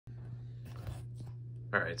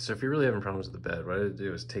All right, so if you're really having problems with the bed, what I would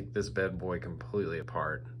do is take this bad boy completely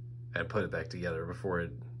apart and put it back together before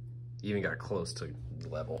it even got close to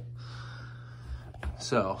level.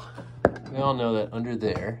 So we all know that under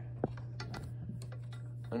there,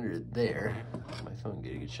 my phone can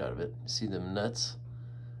get a good shot of it. See them nuts?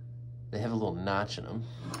 They have a little notch in them.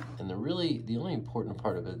 And the only important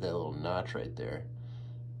part of it, that little notch right there,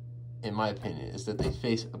 in my opinion, is that they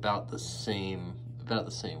face about the same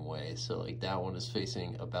way. So like that one is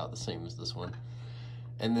facing about the same as this one.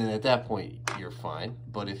 And then at that point, you're fine.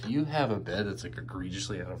 But if you have a bed that's like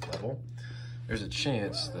egregiously out of level, there's a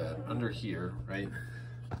chance that under here, right?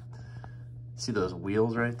 See those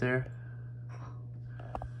wheels right there?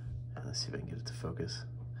 Let's see if I can get it to focus.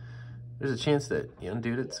 There's a chance that you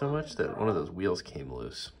undid it so much that one of those wheels came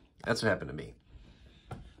loose. That's what happened to me.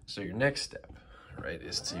 So your next step, right,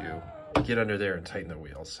 is to get under there and tighten the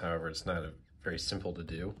wheels. However, it's not very simple to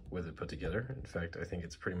do with it put together. In fact, I think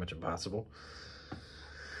it's pretty much impossible.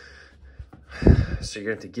 So you're going to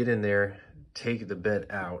have to get in there, take the bed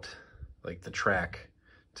out, like the track,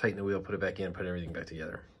 tighten the wheel, put it back in, put everything back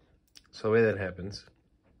together. So the way that happens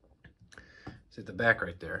is at the back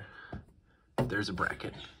right there, there's a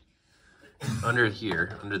bracket. Under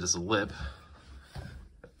here, under this lip,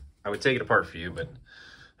 I would take it apart for you, but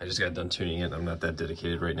I just got done tuning it. I'm not that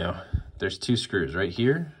dedicated right now. There's two screws right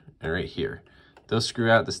here and right here. Those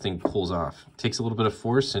screw out, this thing pulls off. It takes a little bit of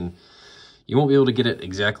force, and you won't be able to get it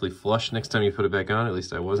exactly flush next time you put it back on. At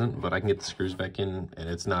least I wasn't, but I can get the screws back in, and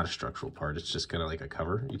it's not a structural part. It's just kind of like a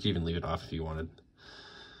cover. You can even leave it off if you wanted.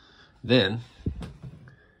 Then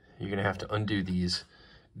you're gonna have to undo these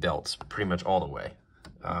belts pretty much all the way.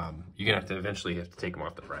 You're gonna have to eventually take them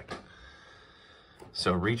off the bracket.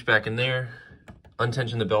 So reach back in there,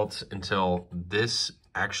 untension the belts until this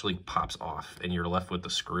actually pops off and you're left with the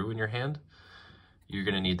screw in your hand. You're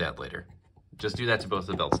gonna need that later. Just do that to both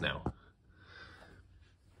the belts now.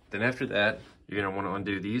 Then after that, you're gonna wanna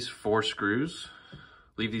undo these 4 screws,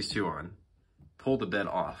 leave these 2 on, pull the bed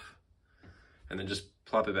off, and then just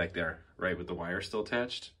plop it back there, right, with the wire still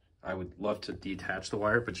attached. I would love to detach the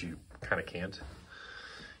wire, but you kind of can't.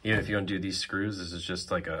 Even if you undo these screws, this is just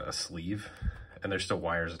like a sleeve, and there's still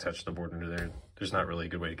wires attached to the board under there. There's not really a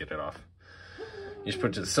good way to get it off. You just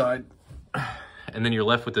put it to the side, and then you're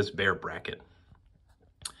left with this bare bracket.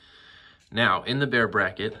 Now, in the bare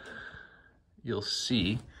bracket, you'll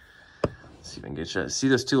see, let's see if I can get a shot. See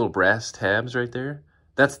those 2 little brass tabs right there?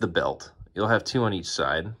 That's the belt. You'll have 2 on each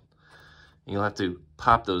side. You'll have to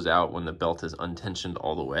pop those out when the belt is untensioned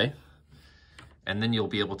all the way. And then you'll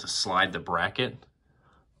be able to slide the bracket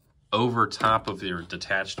over top of your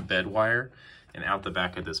detached bed wire and out the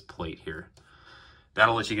back of this plate here.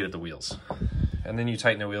 That'll let you get at the wheels. And then you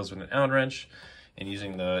tighten the wheels with an Allen wrench and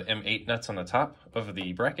using the M8 nuts on the top of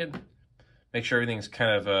the bracket. Make sure everything's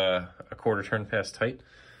kind of a quarter turn past tight.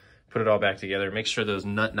 Put it all back together. Make sure those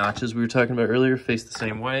nut notches we were talking about earlier face the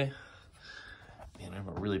same way. Man, I'm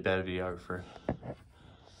a really bad videographer.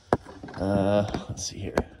 Let's see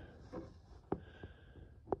here.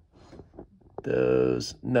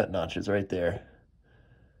 Those nut notches right there.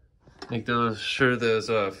 Make sure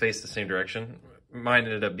those face the same direction. Mine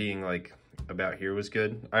ended up being like about here was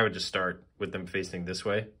good. I would just start with them facing this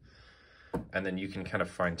way, and then you can kind of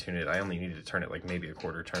fine tune it. I only needed to turn it like maybe a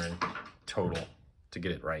quarter turn total to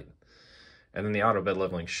get it right. And then the auto bed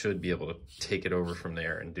leveling should be able to take it over from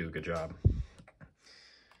there and do a good job.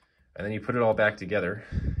 And then you put it all back together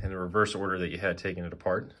in the reverse order that you had taken it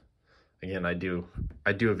apart. Again, I do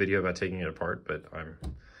a video about taking it apart, but I'm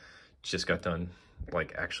just got done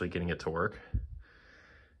like actually getting it to work.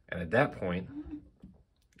 And at that point,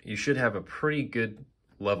 you should have a pretty good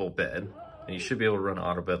level bed, and you should be able to run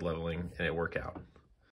auto bed leveling and it work out.